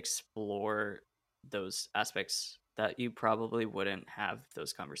explore those aspects that you probably wouldn't have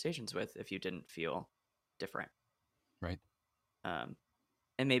those conversations with if you didn't feel different. Right. And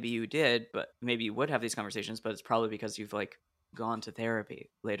maybe you did, but maybe you would have these conversations, but it's probably because you've like gone to therapy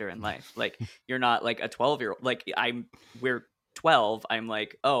later in life. Like you're not like a 12-year-old. Like we're 12. I'm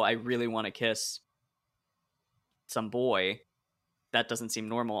like, oh, I really want to kiss some boy. That doesn't seem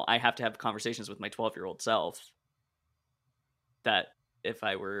normal. I have to have conversations with my 12-year-old self that if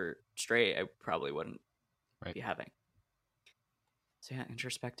I were straight, I probably wouldn't be having. So yeah,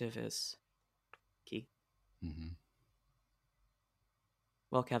 introspective is key.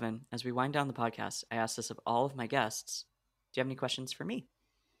 Well, Kevin, as we wind down the podcast, I asked this of all of my guests. Do you have any questions for me?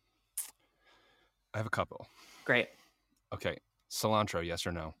 I have a couple. Great. Okay. Cilantro, yes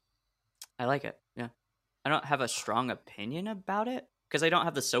or no? I like it. Yeah. I don't have a strong opinion about it because I don't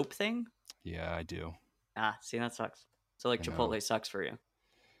have the soap thing. Yeah, I do. See, that sucks. So like Chipotle sucks for you.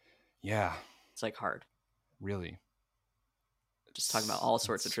 Yeah. It's like hard. Really. Just talking about all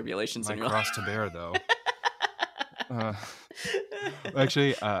sorts of tribulations in your life. My cross to bear, though.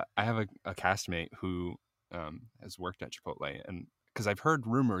 Actually, I have a castmate who has worked at Chipotle, and because I've heard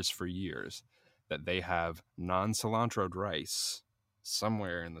rumors for years that they have non-cilantroed rice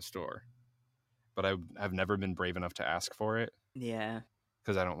somewhere in the store, but I've never been brave enough to ask for it. Yeah,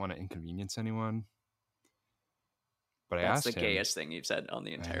 because I don't want to inconvenience anyone. But I asked him. That's the gayest thing you've said on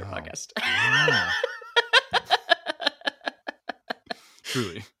the entire podcast.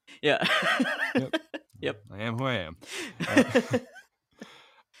 Truly. Yeah. Yep. I am who I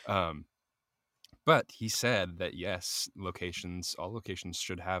am. But he said that yes, all locations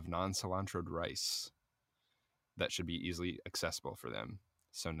should have non-cilantroed rice that should be easily accessible for them.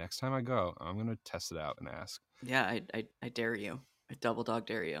 So next time I go, I'm going to test it out and ask. Yeah, I dare you. I double dog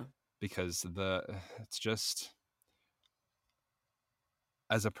dare you. because it's just,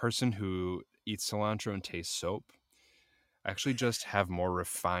 as a person who eats cilantro and tastes soap, I actually just have more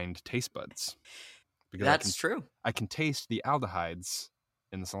refined taste buds. Because That's true. I can taste the aldehydes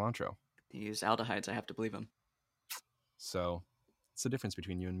in the cilantro. You use aldehydes, I have to believe him. So it's the difference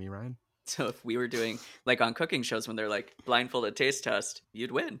between you and me, Ryan. So if we were doing, like on cooking shows when they're like blindfolded taste test,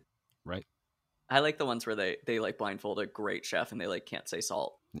 you'd win. Right. I like the ones where they like blindfold a great chef and they like can't say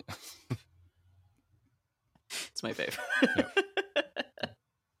salt. Yeah. It's my favorite. Yep.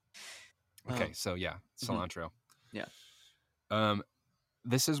 Okay, Oh. so yeah, cilantro. Yeah.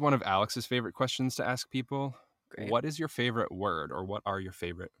 This is one of Alex's favorite questions to ask people. Great. What is your favorite word, or what are your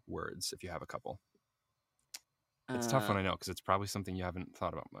favorite words if you have a couple? It's a tough one, I know, because it's probably something you haven't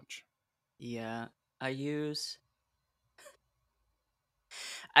thought about much. Yeah, I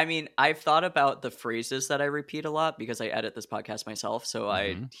mean, I've thought about the phrases that I repeat a lot because I edit this podcast myself, so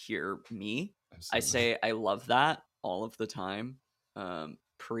I hear me. I say I love that all of the time.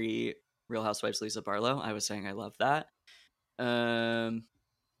 Pre Real Housewives Lisa Barlow, I was saying I love that.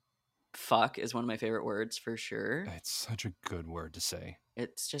 Fuck is one of my favorite words for sure. It's such a good word to say.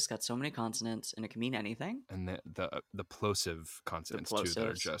 It's just got so many consonants and it can mean anything. And the plosive consonants too that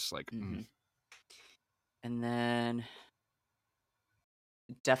are plosives. just like And then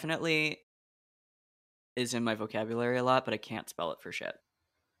definitely is in my vocabulary a lot, but I can't spell it for shit.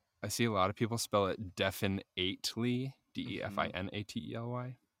 I see a lot of people spell it definately,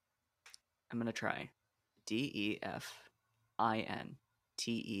 DEFINATELY. I'm gonna try DEFINTELY.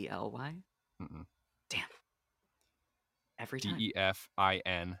 Mm-mm. Damn. Every time.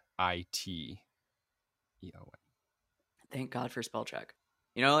 DEFINITELY. Thank God for spell check.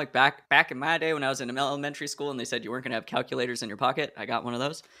 You know, like back in my day when I was in elementary school and they said you weren't going to have calculators in your pocket, I got one of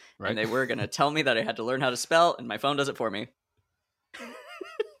those. Right. And they were going to tell me that I had to learn how to spell, and my phone does it for me.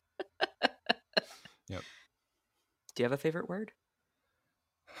 Yep. Do you have a favorite word?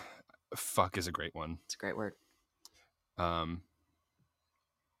 Fuck is a great one. It's a great word. I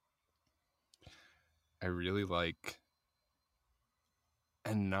really like,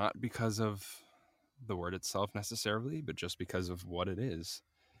 and not because of the word itself necessarily, but just because of what it is.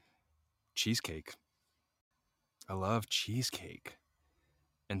 Cheesecake. I love cheesecake.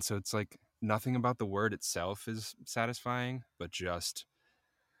 And so it's like nothing about the word itself is satisfying, but just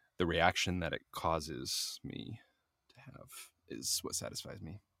the reaction that it causes me to have is what satisfies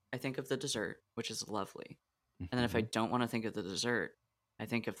me. I think of the dessert, which is lovely. And then if I don't want to think of the dessert, I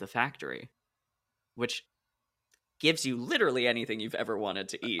think of the factory, which gives you literally anything you've ever wanted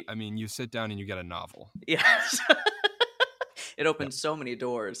to eat. I mean, you sit down and you get a novel. Yes. It opens so many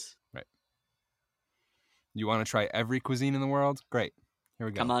doors. Right. You want to try every cuisine in the world? Great. Here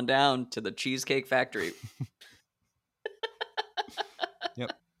we go. Come on down to the Cheesecake Factory.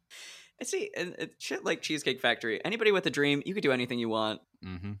 Yep. I see. And shit like Cheesecake Factory. Anybody with a dream, you could do anything you want.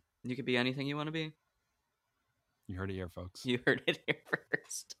 Mm-hmm. You could be anything you want to be. You heard it here, folks. You heard it here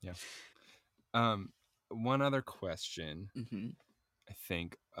first. Yeah. One other question. I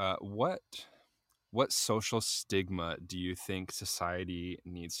think. What social stigma do you think society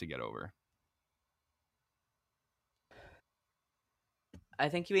needs to get over? I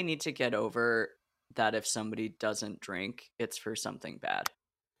think we need to get over that if somebody doesn't drink, it's for something bad.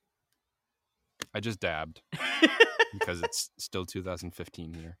 I just dabbed because it's still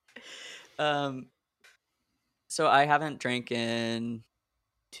 2015 here. So I haven't drank in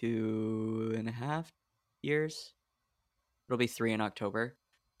 2.5 years. It'll be 3 in October.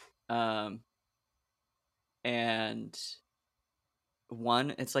 And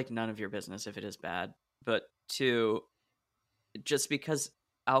one, it's like none of your business if it is bad. But two, just because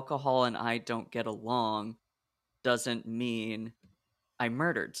alcohol and I don't get along doesn't mean I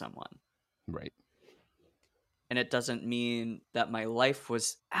murdered someone. Right. And it doesn't mean that my life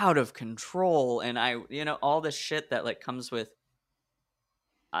was out of control and I, all the shit that like comes with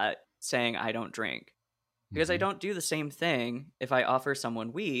saying I don't drink. Because I don't do the same thing if I offer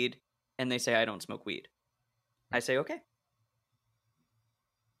someone weed and they say I don't smoke weed. I say, okay.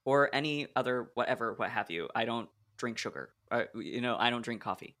 Or any other whatever, what have you. I don't drink sugar. I don't drink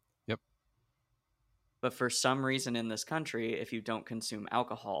coffee. Yep. But for some reason in this country, if you don't consume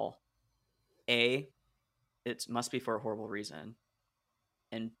alcohol, A, it must be for a horrible reason.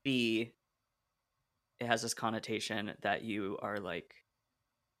 And B, it has this connotation that you are like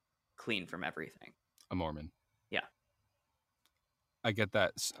clean from everything. A Mormon. Yeah. I get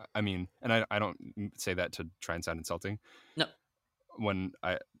that. I mean, and I don't say that to try and sound insulting. No. When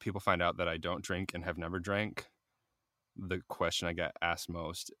people find out that I don't drink and have never drank, the question I get asked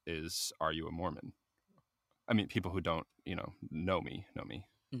most is, are you a Mormon? I mean, people who don't, know me.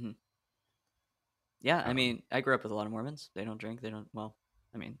 Mm-hmm. Yeah, I mean, I grew up with a lot of Mormons. They don't drink. They don't. Well,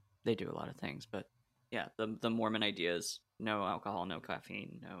 I mean, they do a lot of things, but yeah, the Mormon idea is no alcohol, no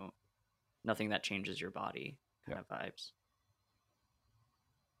caffeine, nothing that changes your body kind of vibes.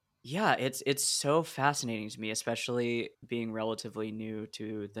 Yeah, it's so fascinating to me, especially being relatively new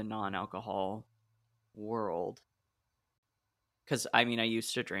to the non-alcohol world. Because I mean, I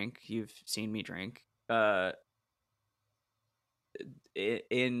used to drink. You've seen me drink.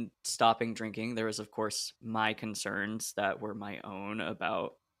 In stopping drinking, there was, of course, my concerns that were my own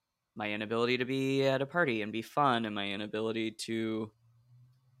about my inability to be at a party and be fun, and my inability to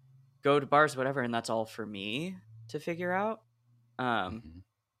go to bars, whatever. And that's all for me to figure out.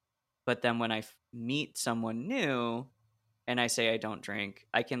 But then when I meet someone new and I say I don't drink,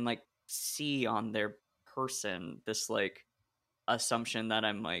 I can like see on their person this like assumption that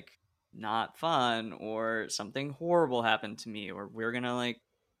I'm like not fun, or something horrible happened to me, or we're gonna like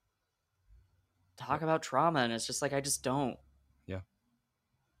talk about trauma, and it's just like I just don't. Yeah.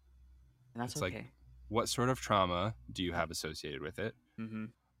 And that's it's okay. Like, what sort of trauma do you have associated with it? Mm-hmm.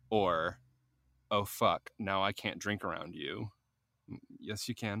 Or, oh fuck, now I can't drink around you. Yes,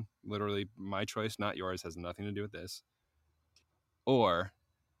 you can. Literally, my choice, not yours, has nothing to do with this. Or,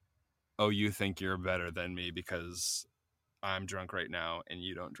 oh, you think you're better than me because I'm drunk right now and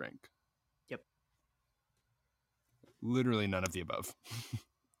you don't drink. Yep. Literally none of the above.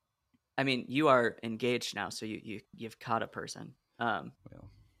 I mean, you are engaged now, so you've caught a person. Well.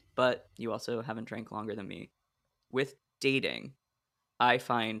 But you also haven't drank longer than me. With dating, I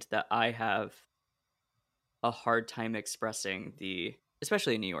find that I have a hard time expressing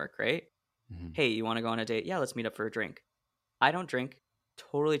especially in New York, right? Mm-hmm. Hey, you want to go on a date? Yeah, let's meet up for a drink. I don't drink.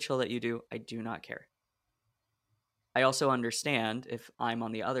 Totally chill that you do. I do not care. I also understand if I'm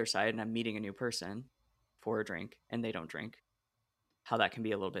on the other side and I'm meeting a new person for a drink and they don't drink, how that can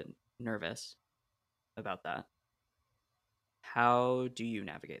be a little bit nervous about that. How do you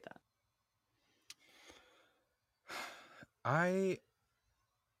navigate that?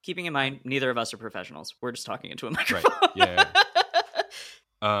 Keeping in mind, neither of us are professionals. We're just talking into a microphone. Right.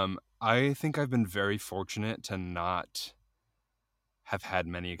 Yeah. I think I've been very fortunate to not have had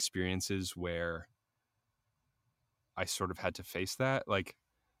many experiences where I sort of had to face that. Like,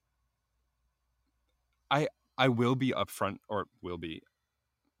 I will be upfront, or will be.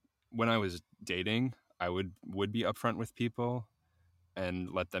 When I was dating, I would be upfront with people and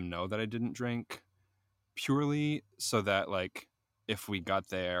let them know that I didn't drink, purely so that, like, if we got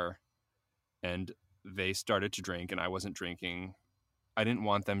there and they started to drink and I wasn't drinking, I didn't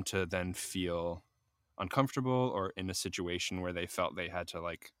want them to then feel uncomfortable or in a situation where they felt they had to,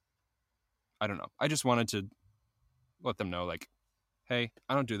 like, I don't know. I just wanted to let them know, like, hey,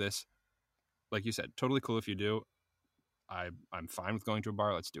 I don't do this. Like you said, totally cool if you do. I'm fine with going to a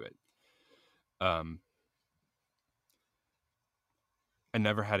bar. Let's do it. I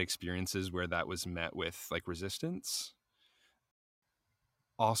never had experiences where that was met with like resistance.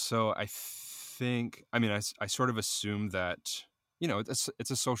 Also, I think, I mean, I sort of assume that, you know, it's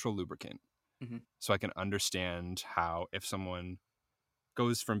a social lubricant. Mm-hmm. So I can understand how if someone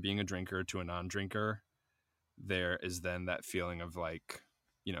goes from being a drinker to a non-drinker, there is then that feeling of like,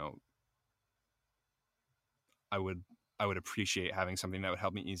 you know, I would appreciate having something that would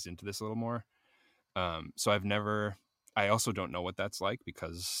help me ease into this a little more. So I also don't know what that's like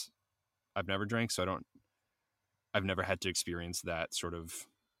because I've never drank. So I've never had to experience that sort of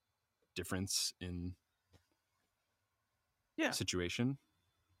difference in situation.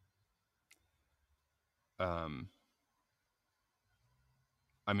 I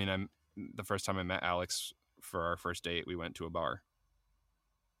mean, the first time I met Alex for our first date, we went to a bar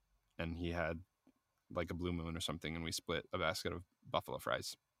and he had like a Blue Moon or something, and we split a basket of buffalo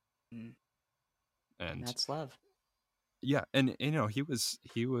fries. And that's love. Yeah, and you know, he was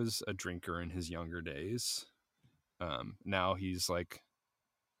a drinker in his younger days. Now he's like,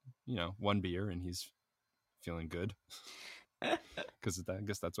 you know, one beer and he's feeling good. Because I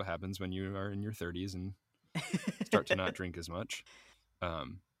guess that's what happens when you are in your 30s and start to not drink as much.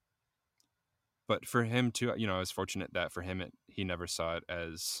 But for him too, you know, I was fortunate that for him, he never saw it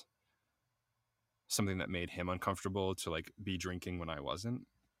as something that made him uncomfortable to like be drinking when I wasn't.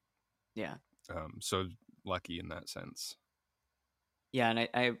 Yeah. So lucky in that sense. Yeah, and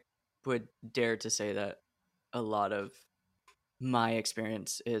I would dare to say that a lot of my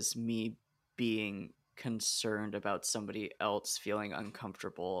experience is me being concerned about somebody else feeling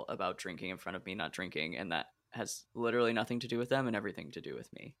uncomfortable about drinking in front of me, not drinking, and that has literally nothing to do with them and everything to do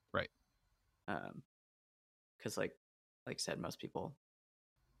with me. Right. Because like I said, most people,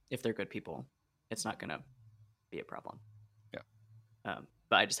 if they're good people, it's not gonna be a problem. Yeah.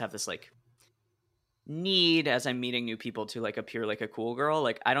 But I just have this like need as I'm meeting new people to like appear like a cool girl.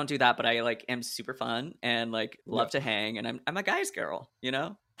 Like I don't do that, but I like am super fun and like love to hang, and I'm a guy's girl, you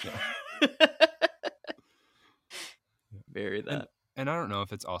know? Yeah. Very that. And I don't know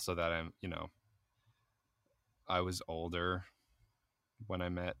if it's also that I'm, you know, I was older when I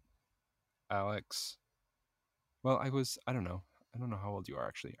met Alex. Well, I don't know. I don't know how old you are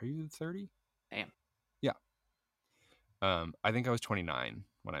actually. Are you 30? I am. Yeah. I think I was 29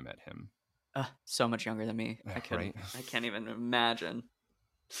 when I met him. So much younger than me. I can't even imagine.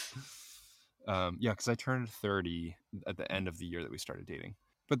 Yeah, because I turned 30 at the end of the year that we started dating.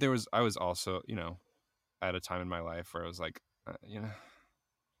 But I was also, you know, at a time in my life where I was like, you know,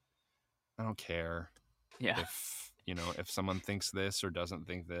 I don't care. Yeah. If, you know, if someone thinks this or doesn't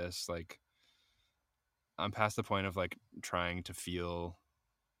think this, like, I'm past the point of like trying to feel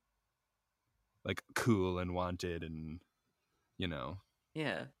like cool and wanted and, you know,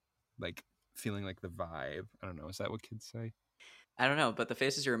 yeah, like feeling like the vibe. I don't know. Is that what kids say? I don't know, but the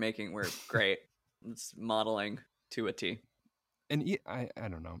faces you were making were great. It's modeling to a T. And I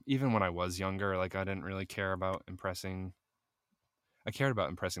don't know. Even when I was younger, like I didn't really care about impressing. I cared about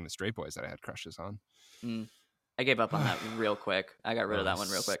impressing the straight boys that I had crushes on. I gave up on that real quick. I got rid of that one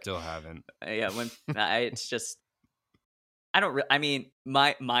real quick. Still haven't. Yeah, when it's just, I don't. I mean,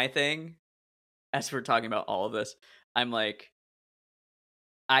 my thing, as we're talking about all of this, I'm like,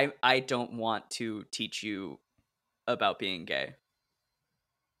 I don't want to teach you about being gay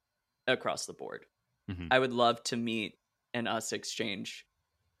across the board. Mm-hmm. I would love to meet and us exchange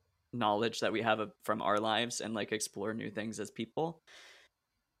knowledge that we have from our lives and like explore new things as people.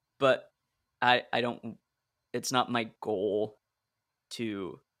 But I don't, it's not my goal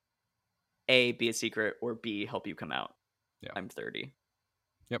to A, be a secret, or B, help you come out. Yeah. I'm 30.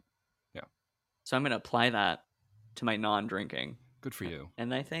 Yep. Yeah. So I'm going to apply that to my non-drinking. Good for you.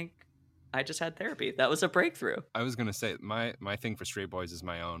 And I think I just had therapy. That was a breakthrough. I was going to say my thing for straight boys is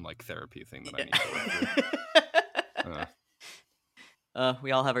my own like therapy thing that I need to work through.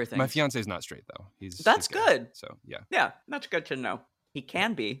 We all have our things. My fiance's not straight though. That's gay, good. So yeah. Yeah, that's good to know. He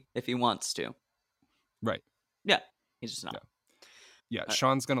can be if he wants to. Right. Yeah, he's just not. Yeah,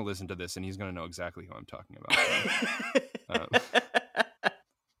 Sean's going to listen to this and he's going to know exactly who I'm talking about.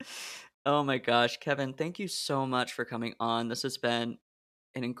 Oh my gosh, Kevin, thank you so much for coming on. This has been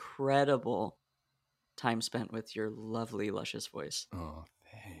an incredible time spent with your lovely, luscious voice. Oh,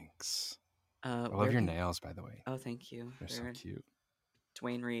 thanks. I love your nails, by the way. Oh, thank you. They're so cute.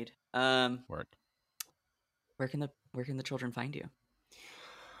 Dwayne Reed. Work. Where can the children find you?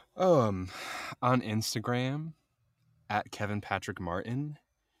 On Instagram at Kevin Patrick Martin,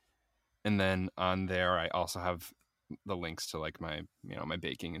 and then on there I also have the links to like my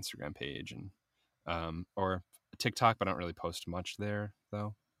baking Instagram page and or TikTok, but I don't really post much there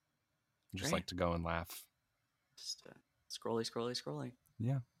though. I just like to go and laugh. Just scrolly.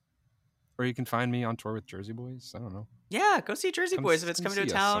 Yeah. Or you can find me on tour with Jersey Boys. I don't know. Yeah, go see Jersey Boys if it's coming to a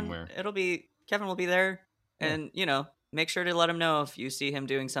town. Somewhere. Kevin will be there, and you know, make sure to let him know if you see him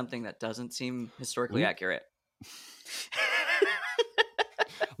doing something that doesn't seem historically accurate.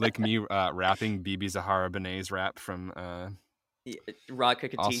 Like me rapping Bibi Zahara Benet's rap from Rod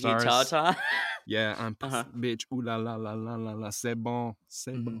Kikatiki Tata. Yeah, I'm bitch. Ooh la la la la la la. C'est bon.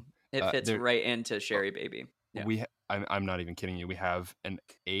 It fits right into Sherry Baby. Yeah. I'm not even kidding you. We have an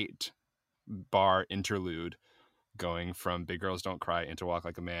 8-bar interlude going from Big Girls Don't Cry into Walk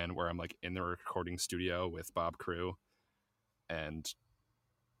Like a Man, where I'm like in the recording studio with Bob Crew, and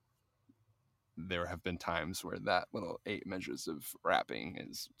there have been times where that little 8 measures of rapping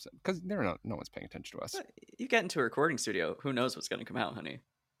is because no one's paying attention to us. You get into a recording studio, who knows what's going to come out, honey?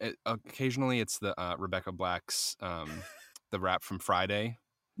 Occasionally, it's the Rebecca Black's the rap from Friday.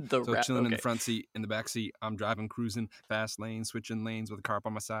 Chilling in the front seat, in the back seat, I'm driving, cruising, fast lane, switching lanes with a car up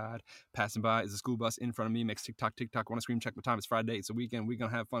on my side. Passing by is a school bus in front of me, makes tick tock, want to scream, check my time. It's Friday, it's a weekend, we're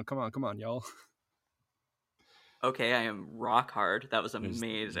gonna have fun. Come on, y'all. Okay, I am rock hard. That was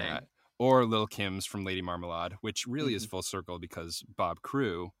amazing. Or Lil' Kim's from Lady Marmalade, which really is full circle because Bob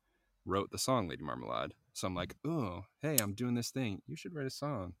Crew wrote the song Lady Marmalade. So I'm like, oh, hey, I'm doing this thing. You should write a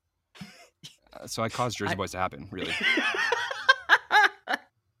song. So I caused Jersey Boys to happen, really.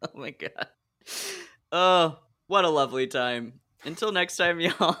 Oh my god. Oh, what a lovely time. Until next time,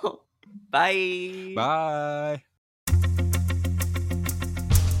 y'all. Bye. Bye.